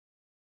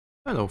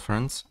Hello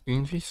friends,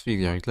 in this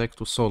video I'd like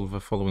to solve the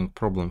following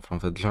problem from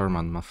the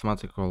German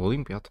Mathematical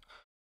Olympiad,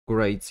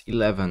 grades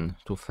 11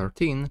 to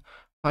 13,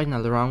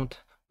 final round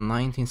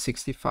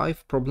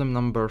 1965, problem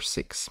number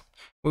 6.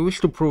 We wish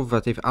to prove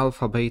that if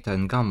alpha, beta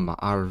and gamma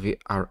are the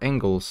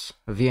angles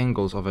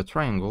of a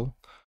triangle,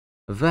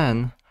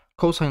 then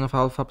cosine of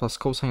alpha plus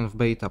cosine of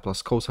beta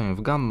plus cosine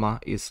of gamma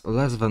is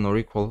less than or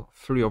equal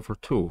 3 over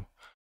 2.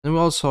 And we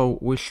also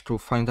wish to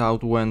find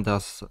out when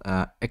does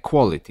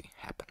equality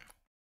happen.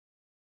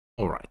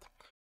 Alright,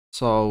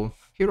 so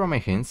here are my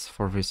hints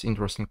for this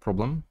interesting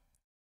problem.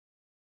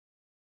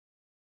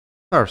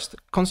 First,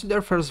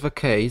 consider first the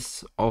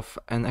case of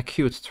an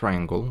acute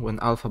triangle when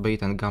alpha,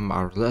 beta and gamma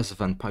are less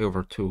than pi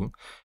over 2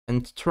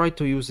 and try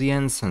to use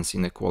Jensen's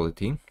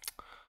inequality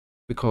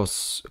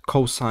because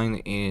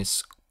cosine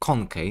is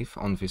concave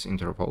on this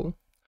interval.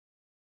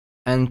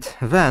 And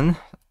then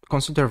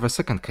consider the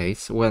second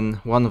case when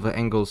one of the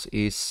angles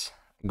is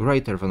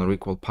greater than or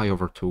equal pi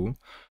over 2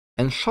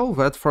 and show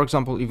that, for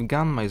example, if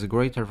gamma is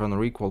greater than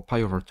or equal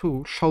pi over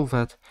 2, show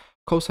that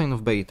cosine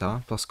of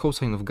beta plus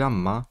cosine of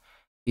gamma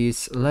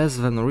is less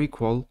than or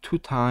equal 2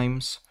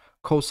 times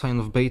cosine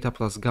of beta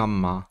plus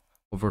gamma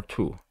over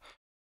 2.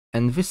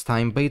 And this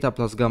time beta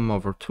plus gamma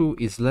over 2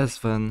 is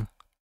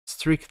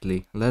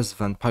strictly less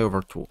than pi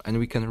over 2. And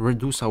we can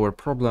reduce our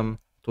problem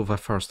to the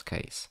first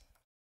case.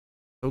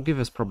 So give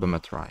this problem a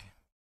try.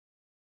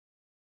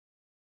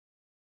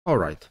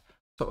 Alright,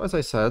 so as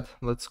I said,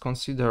 let's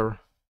consider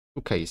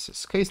two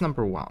cases. Case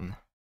number one.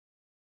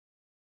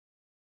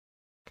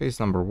 Case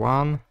number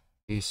one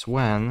is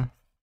when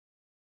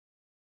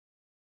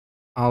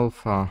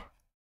alpha,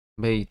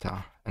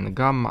 beta, and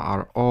gamma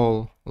are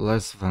all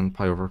less than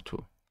pi over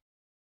 2.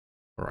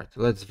 Alright,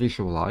 let's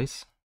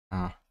visualize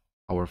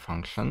our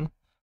function.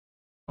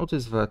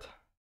 Notice that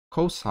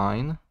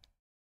cosine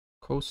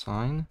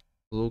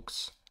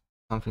looks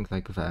something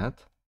like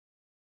that.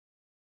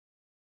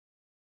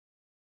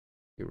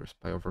 Here is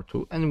pi over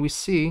 2, and we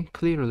see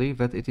clearly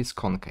that it is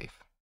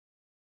concave.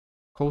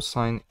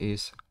 Cosine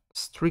is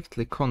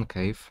strictly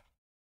concave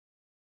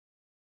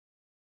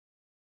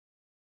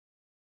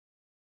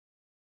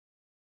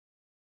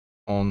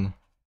on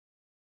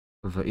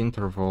the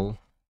interval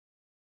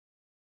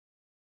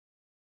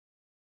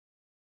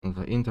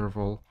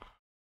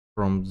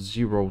from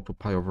 0 to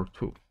pi over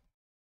 2.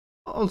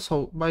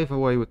 Also, by the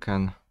way, we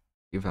can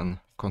even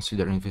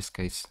consider in this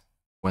case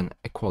when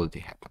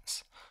equality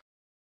happens.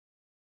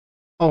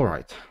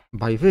 Alright,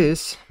 by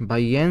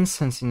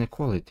Jensen's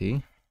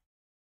inequality,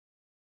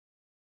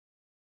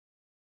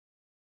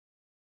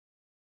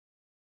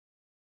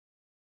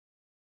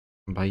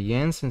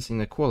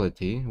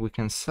 we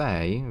can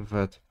say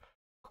that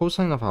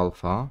cosine of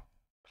alpha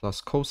plus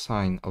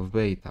cosine of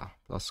beta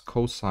plus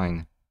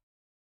cosine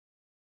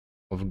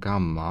of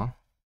gamma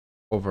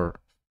over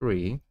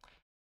 3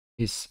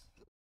 is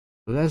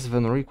less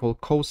than or equal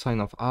cosine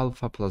of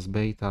alpha plus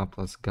beta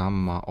plus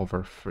gamma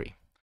over 3.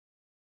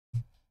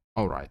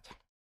 Alright,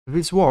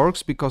 this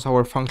works because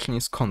our function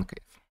is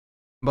concave.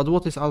 But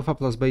what is alpha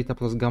plus beta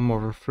plus gamma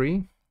over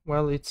 3?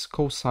 Well, it's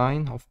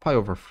cosine of pi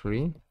over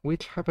 3,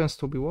 which happens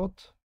to be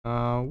what?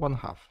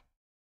 1/2.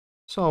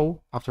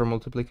 So, after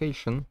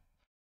multiplication,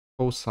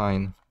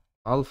 cosine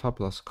alpha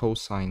plus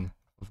cosine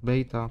of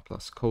beta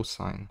plus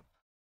cosine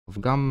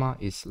of gamma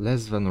is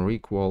less than or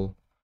equal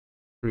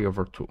 3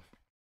 over 2.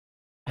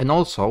 And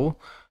also,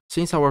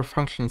 since our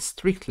function is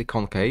strictly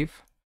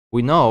concave,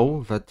 we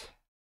know that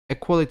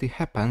equality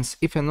happens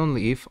if and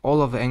only if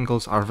all of the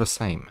angles are the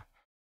same.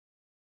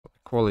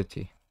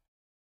 Equality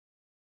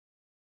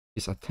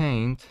is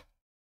attained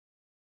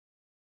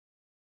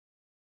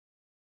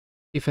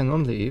if and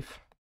only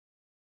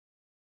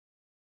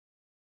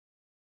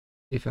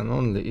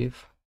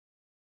if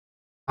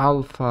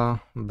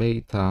alpha,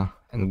 beta,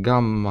 and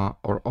gamma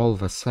are all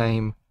the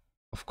same,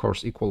 of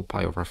course equal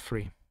pi over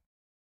 3.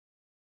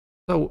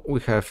 So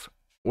we have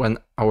when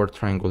our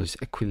triangle is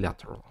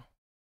equilateral.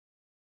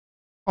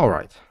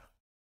 Alright,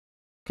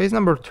 case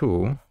number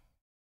 2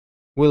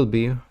 will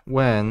be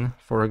when,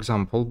 for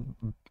example,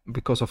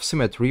 because of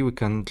symmetry, we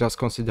can just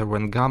consider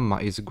when gamma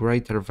is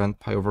greater than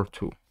pi over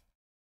 2.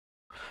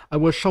 I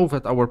will show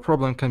that our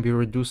problem can be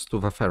reduced to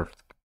the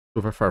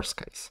first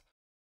case.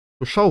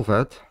 To show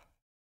that,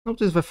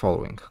 notice the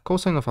following.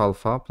 Cosine of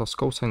alpha plus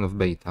cosine of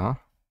beta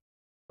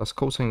plus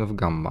cosine of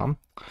gamma.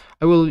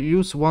 I will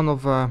use one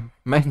of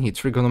many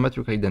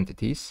trigonometric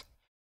identities.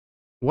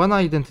 One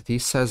identity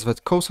says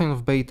that cosine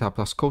of beta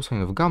plus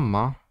cosine of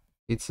gamma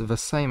it's the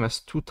same as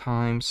 2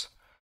 times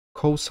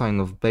cosine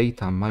of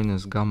beta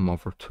minus gamma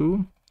over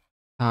 2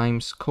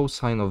 times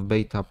cosine of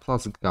beta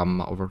plus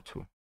gamma over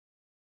 2.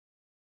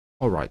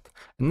 Alright,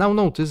 and now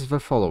notice the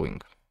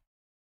following.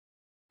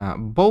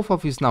 Both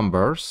of these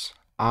numbers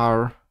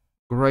are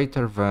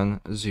greater than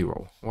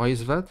 0. Why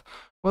is that?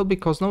 Well,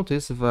 because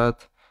notice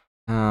that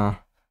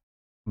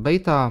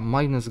beta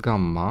minus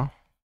gamma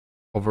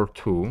over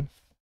 2,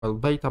 well,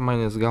 beta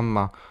minus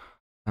gamma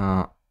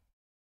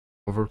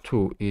over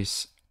 2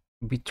 is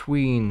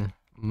between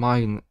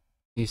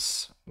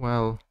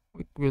well,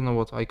 you know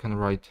what, I can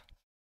write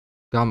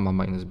gamma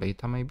minus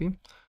beta maybe.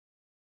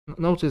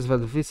 Notice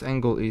that this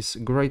angle is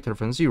greater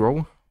than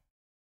 0,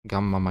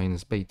 gamma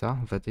minus beta,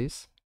 that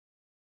is,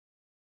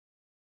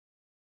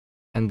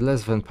 and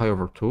less than pi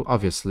over 2,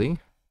 obviously,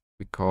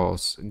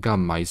 because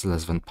gamma is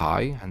less than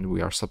pi, and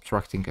we are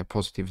subtracting a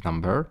positive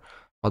number.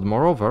 But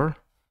moreover,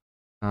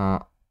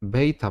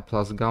 beta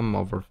plus gamma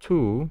over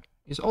 2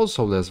 is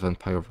also less than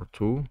pi over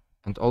 2,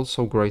 and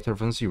also greater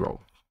than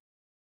 0.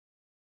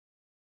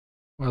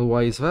 Well,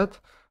 why is that?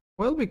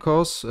 Well,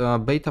 because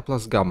beta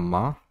plus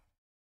gamma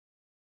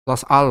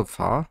plus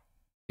alpha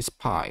is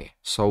pi,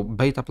 so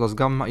beta plus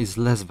gamma is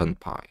less than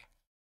pi.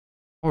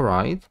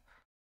 Alright,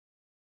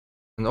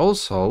 and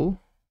also,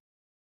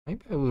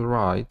 maybe I will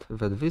write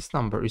that this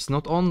number is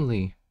not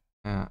only,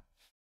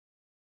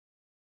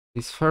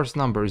 this first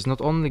number is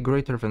not only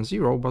greater than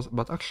 0,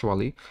 but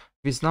actually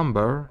this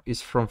number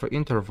is from the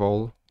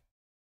interval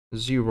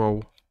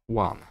 0,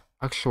 1.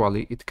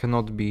 Actually, it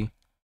cannot be 1.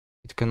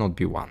 It cannot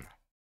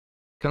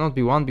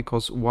be 1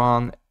 because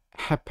 1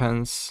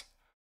 happens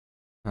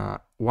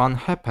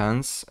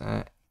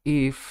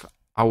if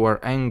our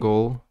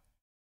angle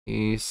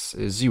is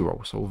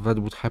 0. So that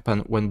would happen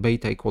when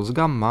beta equals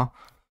gamma,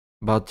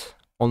 but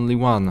only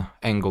one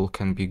angle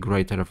can be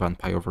greater than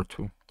pi over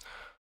 2.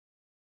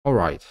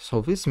 Alright,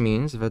 so this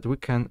means that we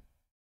can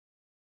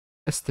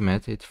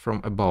estimate it from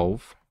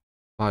above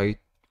by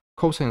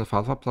cosine of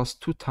alpha plus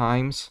 2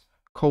 times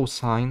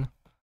cosine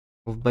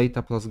of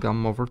beta plus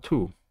gamma over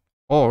 2.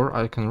 Or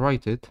I can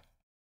write it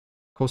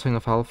cosine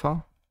of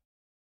alpha,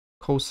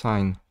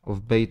 cosine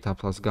of beta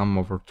plus gamma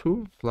over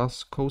 2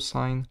 plus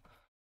cosine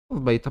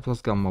of beta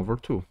plus gamma over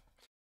 2.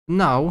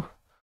 Now,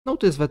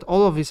 notice that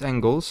all of these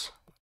angles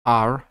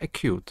are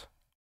acute.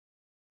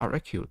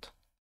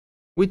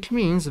 Which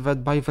means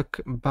that by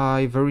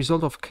the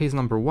result of case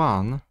number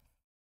 1,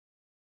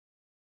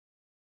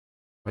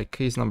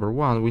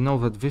 we know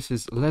that this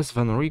is less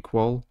than or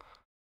equal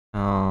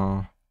 3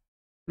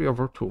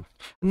 over 2.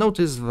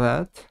 Notice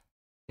that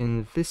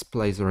in this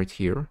place right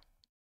here,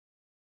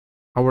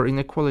 our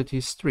inequality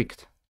is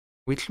strict,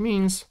 which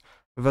means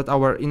that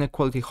our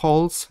inequality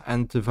holds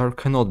and there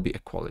cannot be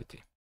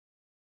equality.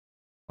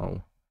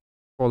 So,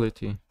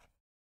 equality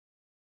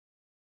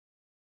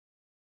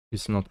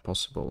is not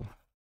possible.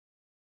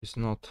 Is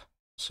not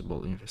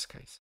possible in this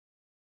case.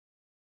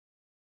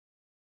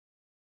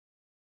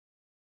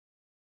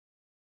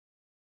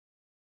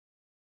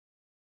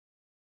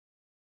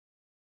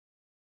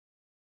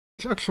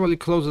 Which actually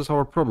closes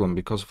our problem,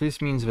 because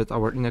this means that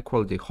our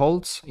inequality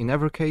holds in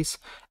every case,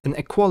 and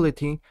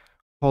equality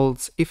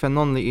holds if and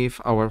only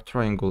if our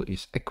triangle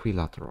is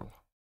equilateral.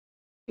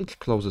 It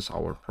closes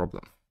our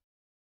problem.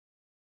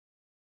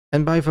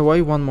 And by the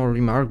way, one more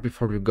remark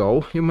before you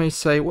go. You may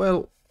say,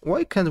 well,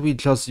 why can't we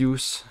just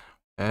use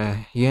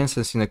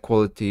Jensen's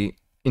inequality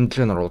in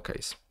general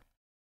case?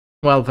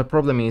 Well, the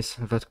problem is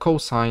that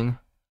cosine,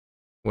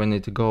 when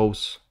it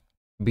goes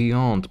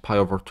beyond pi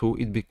over 2,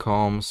 it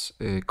becomes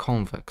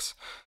convex.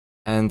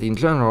 And in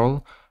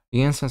general,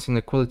 Jensen's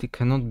inequality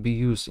cannot be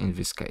used in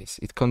this case.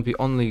 It can be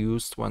only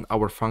used when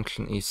our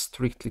function is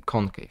strictly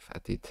concave,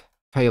 and it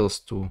fails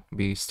to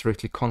be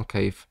strictly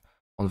concave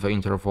on the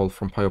interval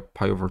from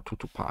pi over 2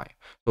 to pi.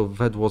 So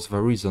that was the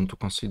reason to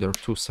consider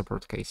two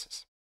separate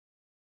cases.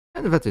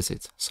 And that is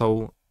it.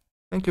 So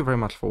thank you very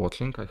much for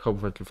watching. I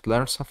hope that you've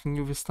learned something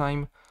new this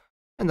time,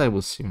 and I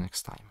will see you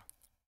next time.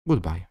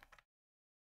 Goodbye.